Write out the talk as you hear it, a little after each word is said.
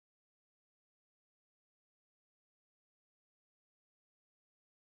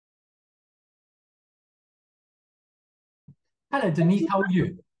Hello, Denise. How are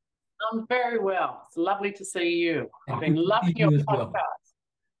you? I'm very well. It's lovely to see you. I've And been good to loving see your you as well. podcast.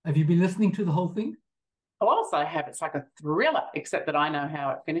 Have you been listening to the whole thing? Also, I have. It's like a thriller, except that I know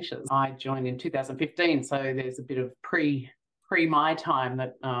how it finishes. I joined in 2015, so there's a bit of pre my time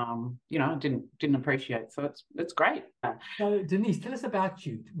that I didn't appreciate. So it's great. So, Denise, tell us about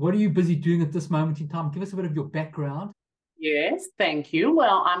you. What are you busy doing at this moment in time? Give us a bit of your background. Yes, thank you.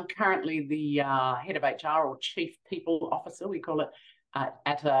 Well, I'm currently the head of HR or chief people officer, we call it,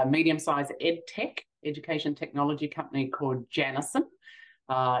 at a medium-sized ed tech education technology company called Janison.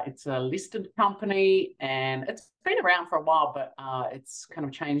 It's a listed company and it's been around for a while, but it's kind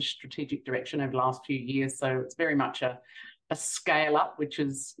of changed strategic direction over the last few years. So it's very much a scale up, which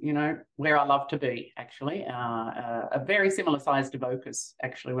is, where I love to be, actually. A very similar size to Vocus,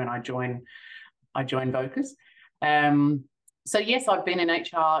 actually, when I joined Vocus. So yes, I've been in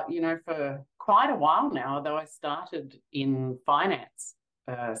HR, for quite a while now, although I started in finance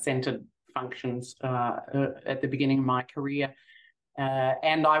centered functions at the beginning of my career.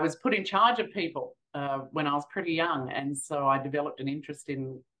 And I was put in charge of people when I was pretty young. And so I developed an interest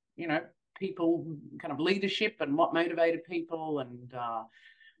in, people, kind of leadership and what motivated people and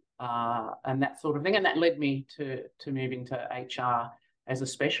that sort of thing. And that led me to moving to HR as a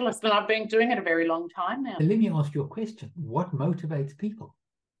specialist. And I've been doing it a very long time now. And let me ask you a question. What motivates people?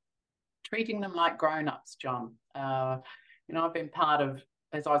 Treating them like grown-ups, John. I've been part of,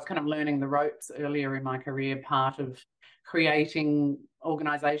 as I was kind of learning the ropes earlier in my career, part of creating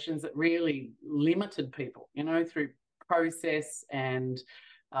organizations that really limited people, through process and,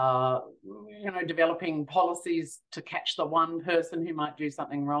 developing policies to catch the one person who might do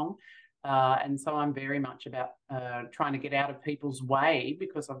something wrong. And so I'm very much about trying to get out of people's way,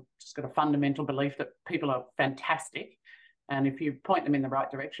 because I've just got a fundamental belief that people are fantastic. And if you point them in the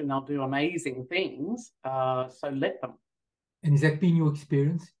right direction, they'll do amazing things. So let them. And has that been your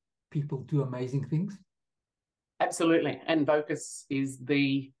experience? People do amazing things? Absolutely. And Vocus is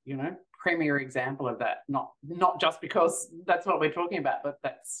the, premier example of that. Not just because that's what we're talking about, but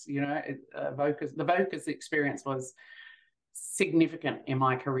that's, Vocus. The Vocus experience was significant in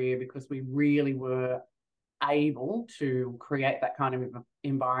my career because we really were able to create that kind of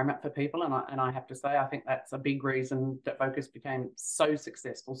environment for people. And I have to say, I think that's a big reason that Vocus became so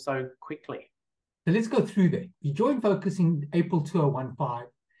successful so quickly. So let's go through that. You joined Vocus in April 2015.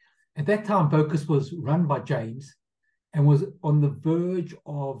 At that time, Vocus was run by James and was on the verge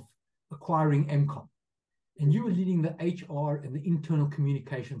of acquiring MCOM. And you were leading the HR and the internal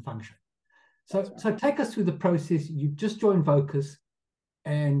communication function. So take us through the process. You've just joined Vocus,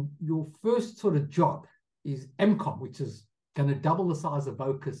 and your first sort of job is MCOM, which is going to double the size of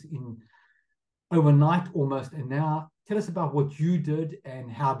Vocus in overnight almost. And now tell us about what you did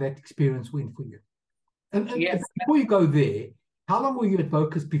and how that experience went for you. And Yes. Before you go there, how long were you at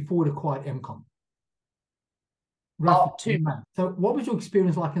Vocus before it acquired MCOM? Roughly 2 months. So what was your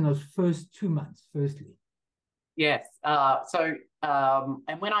experience like in those first 2 months, firstly? Yes.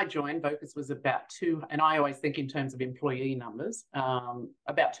 And when I joined, Vocus was about and I always think in terms of employee numbers,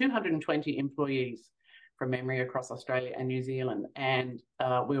 about 220 employees from memory across Australia and New Zealand. And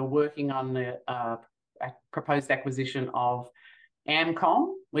we were working on the proposed acquisition of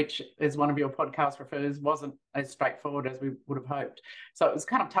AmCom, which, as one of your podcasts refers, wasn't as straightforward as we would have hoped. So it was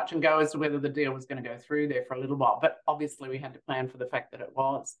kind of touch and go as to whether the deal was going to go through there for a little while. But obviously we had to plan for the fact that it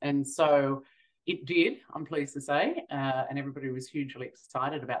was. And so it did, I'm pleased to say, and everybody was hugely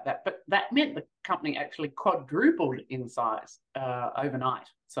excited about that. But that meant the company actually quadrupled in size overnight.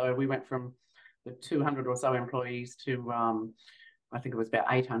 So we went from the 200 or so employees to, I think it was about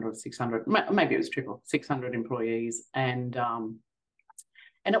 800 or 600, maybe it was triple, 600 employees.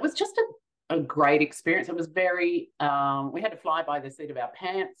 And it was just a great experience. It was very, we had to fly by the seat of our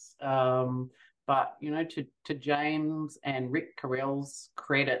pants. But, to James and Rick Carell's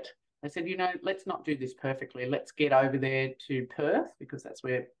credit, they said, let's not do this perfectly. Let's get over there to Perth, because that's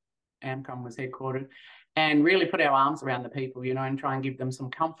where AmCom was headquartered, and really put our arms around the people, and try and give them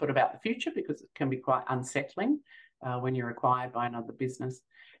some comfort about the future, because it can be quite unsettling when you're acquired by another business.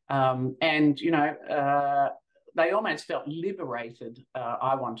 They almost felt liberated,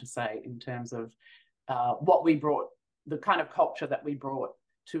 I want to say, in terms of what we brought, the kind of culture that we brought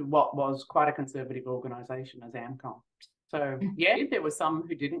to what was quite a conservative organisation as AmCom. So, yeah, there were some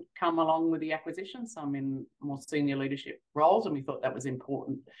who didn't come along with the acquisition, some in more senior leadership roles, and we thought that was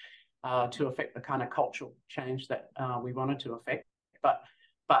important to affect the kind of cultural change that we wanted to affect. But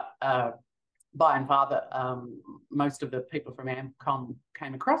by and far, most of the people from AmCom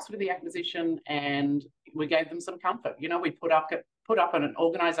came across with the acquisition, and we gave them some comfort. We put up an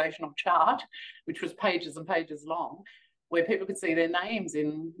organisational chart, which was pages and pages long, where people could see their names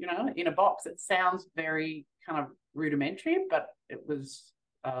in, in a box. It sounds very kind of rudimentary, but it was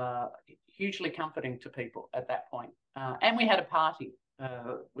hugely comforting to people at that point. And we had a party,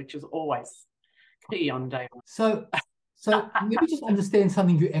 which is always key on day one. So let me just understand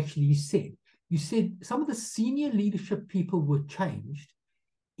something you actually said. You said some of the senior leadership people were changed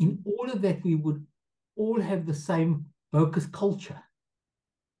in order that we would all have the same Vocus culture.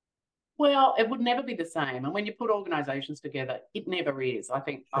 Well, it would never be the same. And when you put organisations together, it never is. I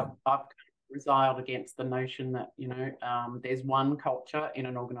think Sure. I've resiled against the notion that, there's one culture in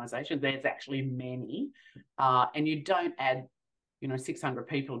an organisation. There's actually many. And you don't add, 600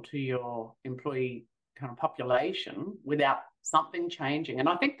 people to your employee kind of population without something changing. And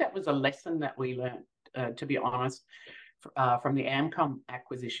I think that was a lesson that we learned, to be honest, from the Amcom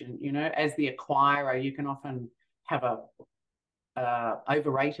acquisition. As the acquirer, you can often have a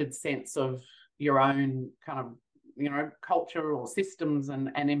overrated sense of your own kind of culture or systems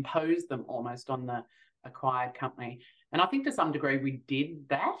and impose them almost on the acquired company. And I think to some degree we did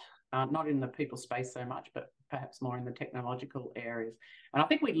that, not in the people space so much, but perhaps more in the technological areas. And I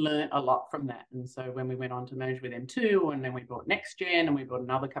think we learned a lot from that. And so when we went on to merge with M2, and then we bought NextGen, and we bought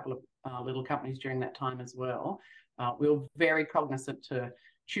another couple of little companies during that time as well, we were very cognizant to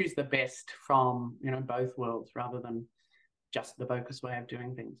choose the best from both worlds rather than just the Vocus way of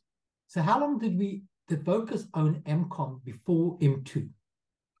doing things. So how long did Vocus own Amcom before M2?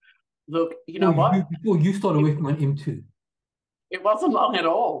 Look, what? Before you started working on M2? It wasn't long at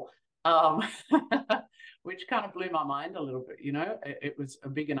all, which kind of blew my mind a little bit. It was a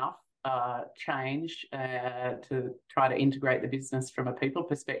big enough change to try to integrate the business from a people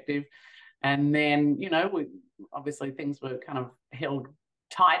perspective. And then, obviously things were kind of held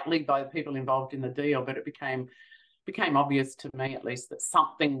tightly by the people involved in the deal, but it became obvious to me, at least, that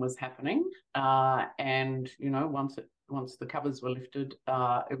something was happening. And once the covers were lifted,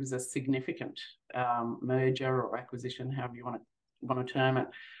 it was a significant merger or acquisition, however you want to term it.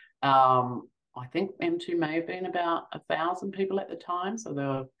 I think M2 may have been about 1,000 people at the time, so they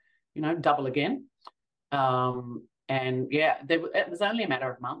were, double again. And yeah, it was only a matter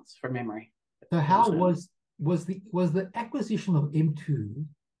of months from memory. So how was the acquisition of M2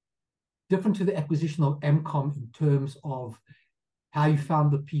 different to the acquisition of Amcom in terms of how you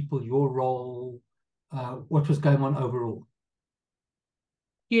found the people, your role, what was going on overall?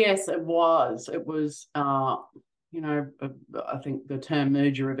 Yes, it was. It was, I think the term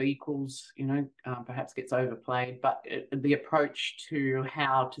merger of equals, perhaps gets overplayed, but the approach to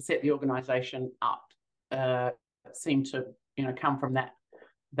how to set the organisation up seemed to, come from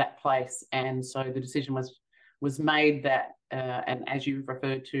that place. And so the decision was made that, and as you've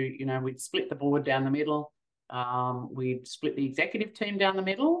referred to, we'd split the board down the middle. We'd split the executive team down the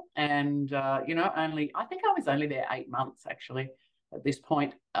middle. And, I think I was only there 8 months, actually, at this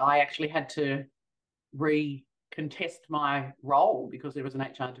point. I actually had to recontest my role because there was an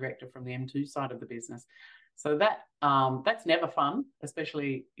HR director from the M2 side of the business. So that's never fun,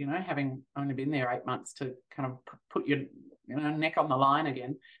 especially, having only been there 8 months to kind of put your neck on the line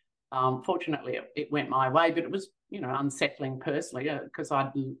again. Fortunately, it went my way, but it was, unsettling personally because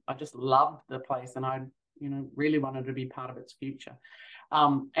I just loved the place and I, really wanted to be part of its future.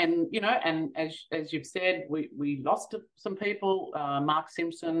 And as you've said, we lost some people. Mark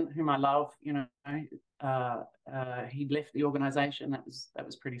Simpson, whom I love, he left the organisation. That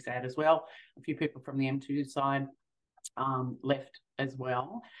was pretty sad as well. A few people from the M2 side left as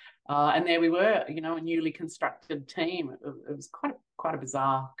well. And there we were, a newly constructed team. It was quite a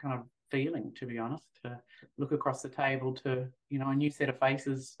bizarre kind of feeling, to be honest, to look across the table to, a new set of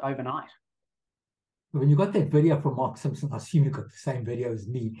faces overnight. When you got that video from Mark Simpson, I assume you got the same video as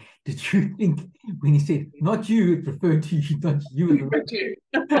me. Did you think when he said, not you, it referred to you, not you?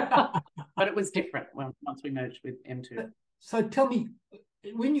 But it was different once we merged with M2. So tell me,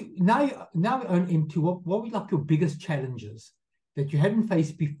 when you now own M2, what were like your biggest challenges that you hadn't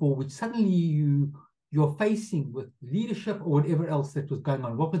faced before, which suddenly you're facing with leadership or whatever else that was going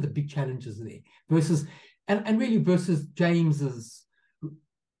on? What were the big challenges there versus James's,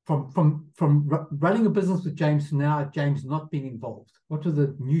 from running a business with James to now James not being involved? What were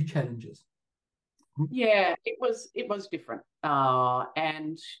the new challenges? Yeah, it was different.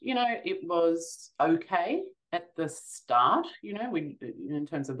 And, it was okay at the start. We, in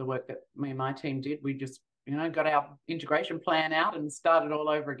terms of the work that me and my team did, we just, got our integration plan out and started all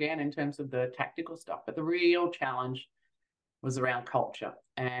over again in terms of the tactical stuff. But the real challenge was around culture.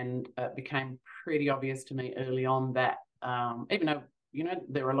 And it became pretty obvious to me early on that even though you know,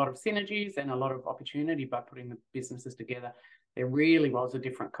 there were a lot of synergies and a lot of opportunity by putting the businesses together. There really was a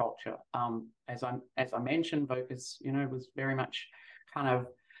different culture. As I mentioned, Vocus, you know, was very much kind of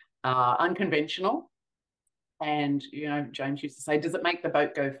unconventional. And, you know, James used to say, does it make the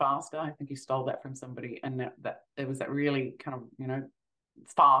boat go faster? I think he stole that from somebody. And that there was that really kind of, you know,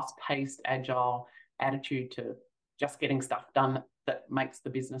 fast-paced, agile attitude to just getting stuff done that makes the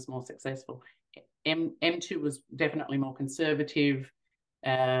business more successful. M2 was definitely more conservative,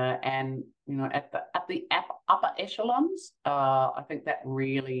 and, you know, at the upper echelons, I think that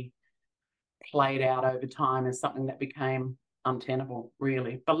really played out over time as something that became untenable,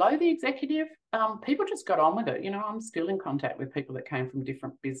 really. Below the executive, people just got on with it. You know, I'm still in contact with people that came from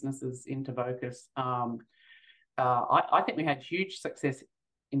different businesses into Vocus. I think we had huge success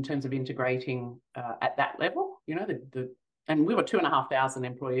in terms of integrating at that level. You know, and we were 2,500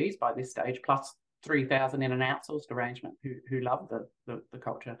 employees by this stage, plus 3,000 in an outsourced arrangement who loved the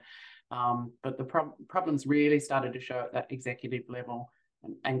culture. But the problems really started to show at that executive level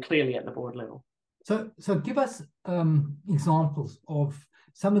and clearly at the board level. So give us examples of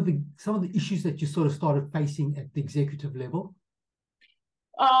some of the issues that you sort of started facing at the executive level.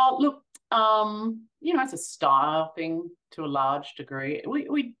 Look, you know, it's a style thing to a large degree.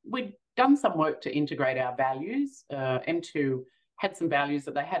 We'd done some work to integrate our values. M2 had some values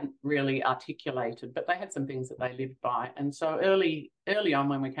that they hadn't really articulated, but they had some things that they lived by. And so early on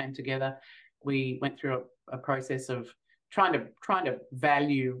when we came together, we went through a process of trying to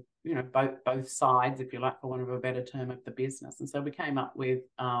value, you know, both sides, if you like, for want of a better term, of the business. And so we came up with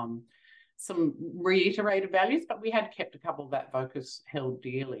some reiterated values, but we had kept a couple that Vocus held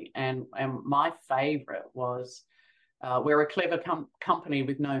dearly. And my favourite was we're a clever company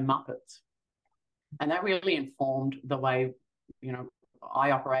with no muppets. And that really informed the way, you know,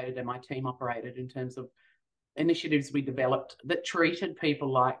 I operated and my team operated in terms of initiatives we developed that treated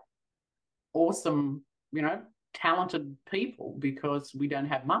people like awesome, you know, talented people, because we don't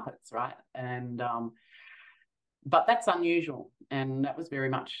have muppets, right? And but that's unusual, and that was very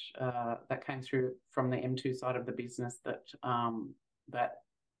much that came through from the M2 side of the business, that that,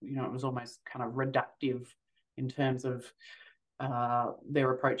 you know, it was almost kind of reductive in terms of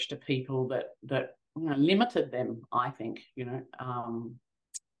their approach to people, that you know, limited them, I think, you know.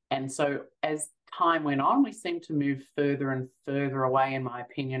 And so as time went on, we seemed to move further and further away, in my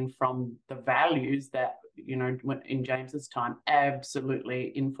opinion, from the values that, you know, in James's time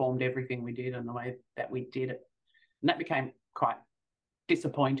absolutely informed everything we did and the way that we did it. And that became quite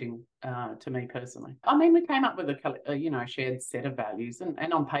disappointing to me personally. I mean, we came up with a you know, shared set of values,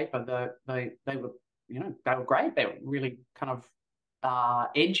 and on paper they were, you know, they were great. They were really kind of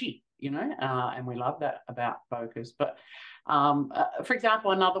edgy, you know, and we love that about Vocus. But for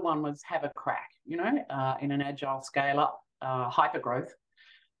example, another one was have a crack, you know, in an agile scale up, hyper growth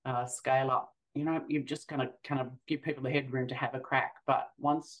scale up. You know, you're just going to kind of give people the headroom to have a crack. But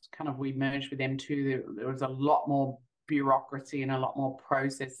once kind of we merged with M2, there was a lot more bureaucracy and a lot more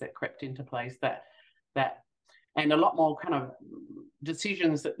process that crept into place, and a lot more kind of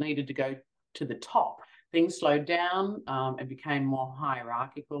decisions that needed to go to the top. Things slowed down. It became more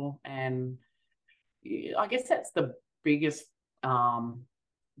hierarchical, and I guess that's the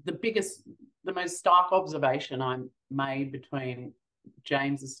most stark observation I made between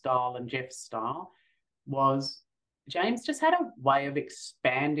James's style and Jeff's style was James just had a way of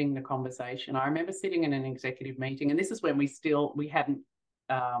expanding the conversation. I remember sitting in an executive meeting, and this is when we hadn't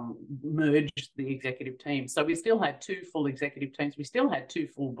merged the executive team. So we still had 2 full executive teams. We still had 2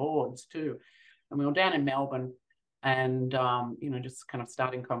 full boards too. And we were down in Melbourne and, you know, just kind of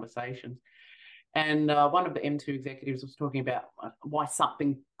starting conversations. And one of the M2 executives was talking about why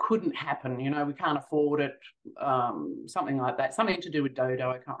something couldn't happen. You know, we can't afford it, something like that. Something to do with Dodo.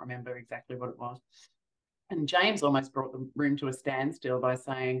 I can't remember exactly what it was. And James almost brought the room to a standstill by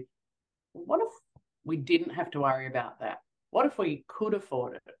saying, what if we didn't have to worry about that? What if we could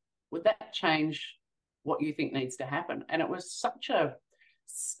afford it? Would that change what you think needs to happen? And it was such a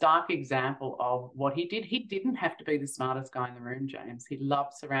stark example of what he did. He didn't have to be the smartest guy in the room, James. He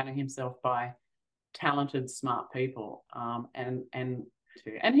loved surrounding himself by talented, smart people, and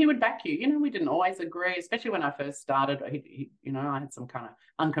he would back you. You know, we didn't always agree, especially when I first started. You know, I had some kind of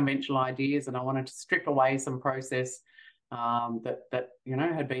unconventional ideas, and I wanted to strip away some process that you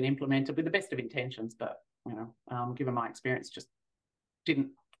know, had been implemented with the best of intentions, but you know, given my experience, just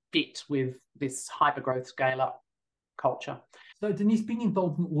didn't fit with this hyper growth scale up culture. So Denise, being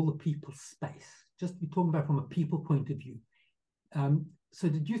involved in all the people space, just be talking about from a people point of view. So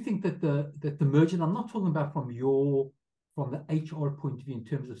did you think that the merger, and I'm not talking about from the HR point of view in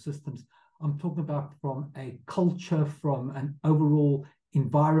terms of systems, I'm talking about from a culture, from an overall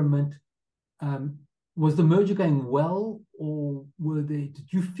environment. Was the merger going well, or did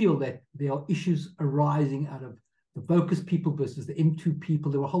you feel that there are issues arising out of the Vocus people versus the M2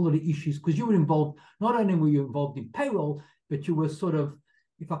 people? There were a whole lot of issues because you were involved, not only were you involved in payroll, but you were sort of,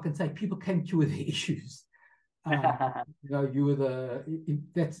 if I can say, people came to you with the issues. You were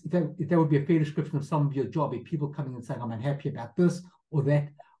if that would be a fair description of some of your job, if people coming and saying, I'm unhappy about this or that.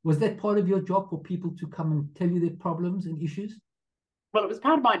 Was that part of your job, for people to come and tell you their problems and issues? Well, it was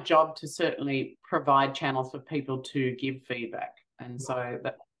part of my job to certainly provide channels for people to give feedback. And so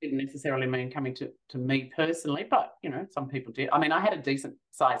that didn't necessarily mean coming to me personally, but, some people did. I mean, I had a decent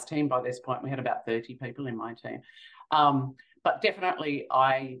sized team by this point. We had about 30 people in my team. But definitely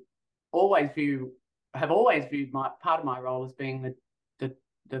I have always viewed part of my role as being the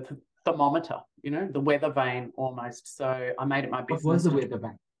thermometer, the weather vane almost. So I made it my business. What was the weather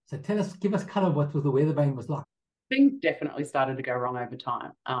vane? So give us kind of what was the weather vane was like. Things definitely started to go wrong over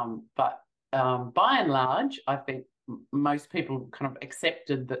time. But by and large, I think most people kind of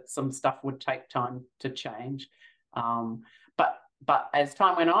accepted that some stuff would take time to change. But as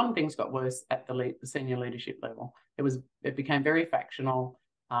time went on, things got worse at the senior leadership level. It became very factional.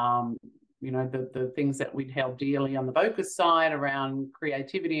 The things that we'd held dearly on the Vocus side around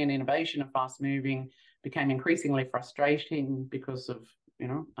creativity and innovation and fast moving became increasingly frustrating because of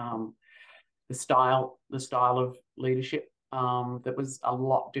the style of leadership that was a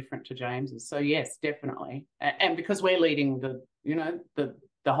lot different to James's. So yes, definitely. And because we're leading the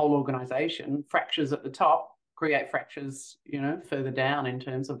whole organisation, fractures at the top create fractures, further down in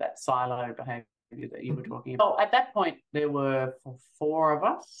terms of that silo behaviour that you were talking about. Well, at that point, there were 4 of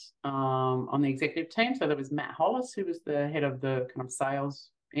us on the executive team. So there was Matt Hollis, who was the head of the kind of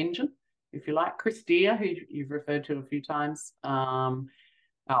sales engine, if you like. Chris Deere, who you've referred to a few times.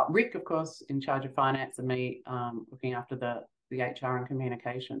 Rick, of course, in charge of finance, and me looking after the HR and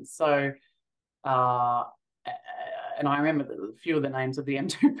communications. So, and I remember a few of the names of the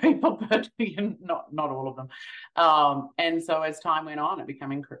M2 people, but not all of them. And so as time went on, it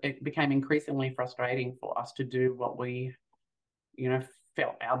became increasingly frustrating for us to do what we,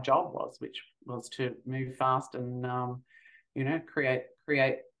 felt our job was, which was to move fast and,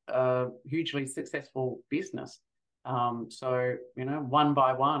 create a hugely successful business. So, one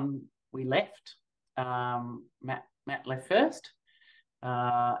by one, we left. Matt left first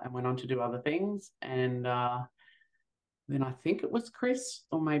and went on to do other things. And then I think it was Chris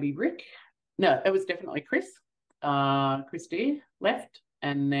or maybe Rick. No, it was definitely Chris. Chris Deere left.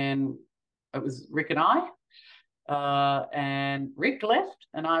 And then it was Rick and I. And Rick left,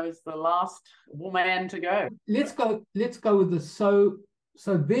 and I was the last woman to go. Let's go with this. So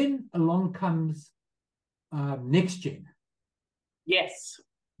then along comes NextGen. Yes.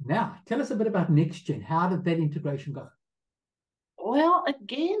 Now, tell us a bit about NextGen. How did that integration go? Well,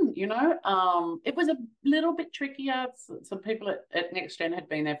 again, it was a little bit trickier. Some people at NextGen had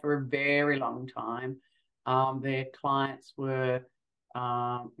been there for a very long time. Their clients were,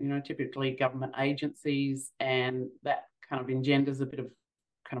 typically government agencies, and that kind of engenders a bit of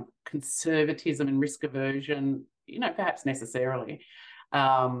kind of conservatism and risk aversion, perhaps necessarily.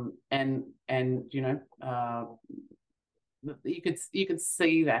 You could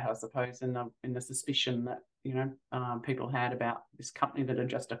see that, I suppose, in the suspicion that people had about this company that had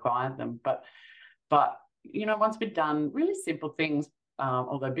just acquired them. But once we'd done really simple things,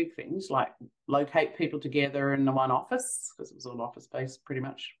 although big things like locate people together in the one office, because it was all office based pretty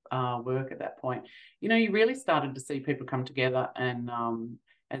much work at that point. You really started to see people come together, and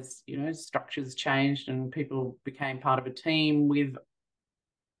as structures changed and people became part of a team with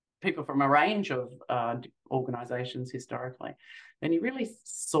people from a range of organisations historically, then you really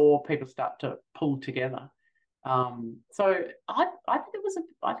saw people start to pull together. So I think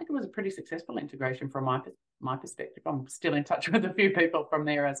it was a pretty successful integration from my perspective. I'm still in touch with a few people from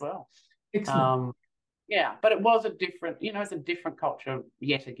there as well. Excellent. Yeah, but it was a different culture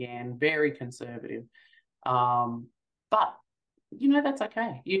yet again, very conservative. But that's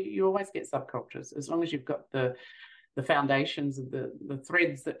okay. You always get subcultures as long as you've got the foundations of the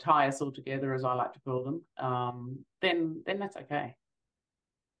threads that tie us all together, as I like to call them. Then that's okay.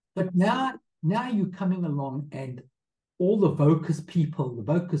 But now you're coming along, and all the Vocus people, the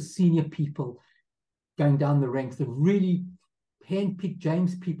Vocus senior people going down the ranks, the really handpicked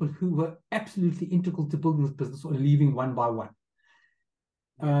James people who were absolutely integral to building this business, are leaving one by one.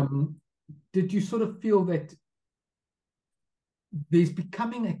 Did you sort of feel that there's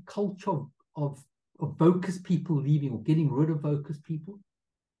becoming a culture of Vocus people leaving or getting rid of Vocus people?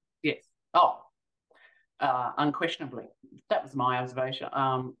 Yes. unquestionably. That was my observation.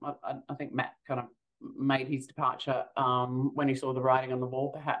 I think Matt kind of made his departure when he saw the writing on the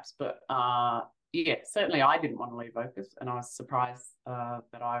wall, perhaps. But yeah, certainly I didn't want to leave Vocus, and I was surprised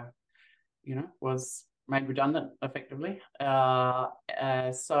that I, was made redundant effectively. So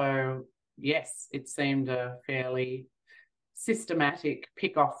yes, it seemed a fairly systematic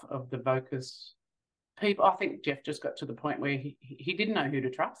pick off of the Vocus people. I think Jeff just got to the point where he didn't know who to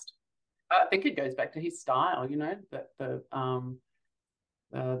trust. I think it goes back to his style, that the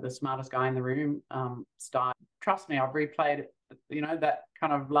smartest guy in the room style. Trust me, I've replayed it, that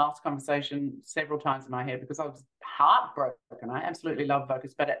kind of last conversation several times in my head because I was heartbroken. I absolutely love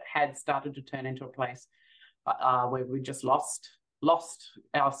Vocus, but it had started to turn into a place where we just lost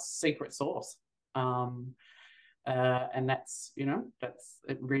our secret sauce. And that's,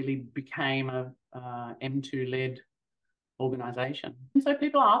 it really became a M2-led organization. And so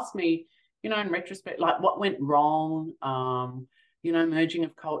people ask me, in retrospect, like what went wrong? Merging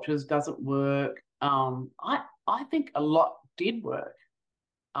of cultures doesn't work. I think a lot did work.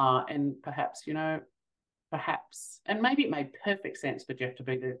 And perhaps, and maybe it made perfect sense for Jeff to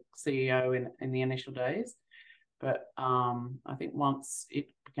be the CEO in the initial days. But I think once it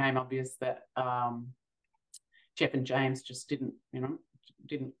became obvious that Jeff and James just didn't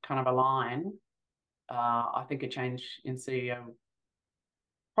kind of align, I think a change in CEO,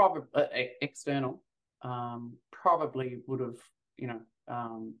 probably external, probably would have,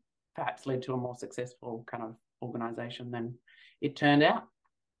 perhaps led to a more successful kind of organisation than it turned out.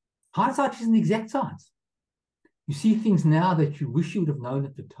 Hindsight isn't exact science. You see things now that you wish you would have known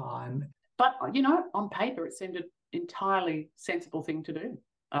at the time. But, on paper, it seemed an entirely sensible thing to do.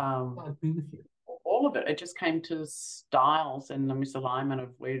 I agree with you. All of it. It just came to styles and the misalignment of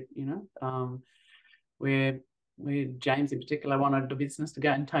where James in particular wanted the business to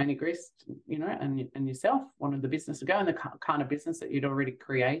go and Tony Grist, and yourself wanted the business to go in the kind of business that you'd already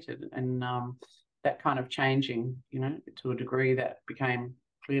created. And that kind of changing, to a degree that became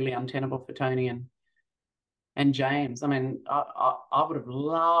clearly untenable for Tony and James. I mean, I would have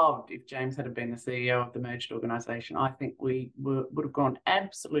loved if James had been the CEO of the merged organisation. I think we would have gone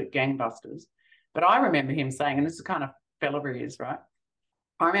absolute gangbusters. But I remember him saying, and this is kind of fellow he is, right?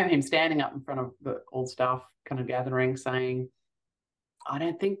 I remember him standing up in front of the all staff kind of gathering saying, I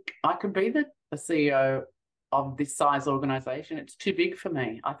don't think I could be the CEO of this size organisation. It's too big for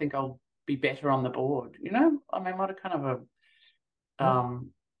me. I think I'll be better on the board. I mean, what a kind of a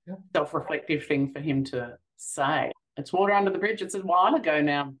self-reflective thing for him to say. It's water under the bridge. It's a while ago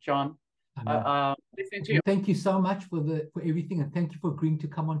now, John. Listening to you. Thank you so much for everything, and thank you for agreeing to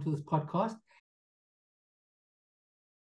come onto this podcast.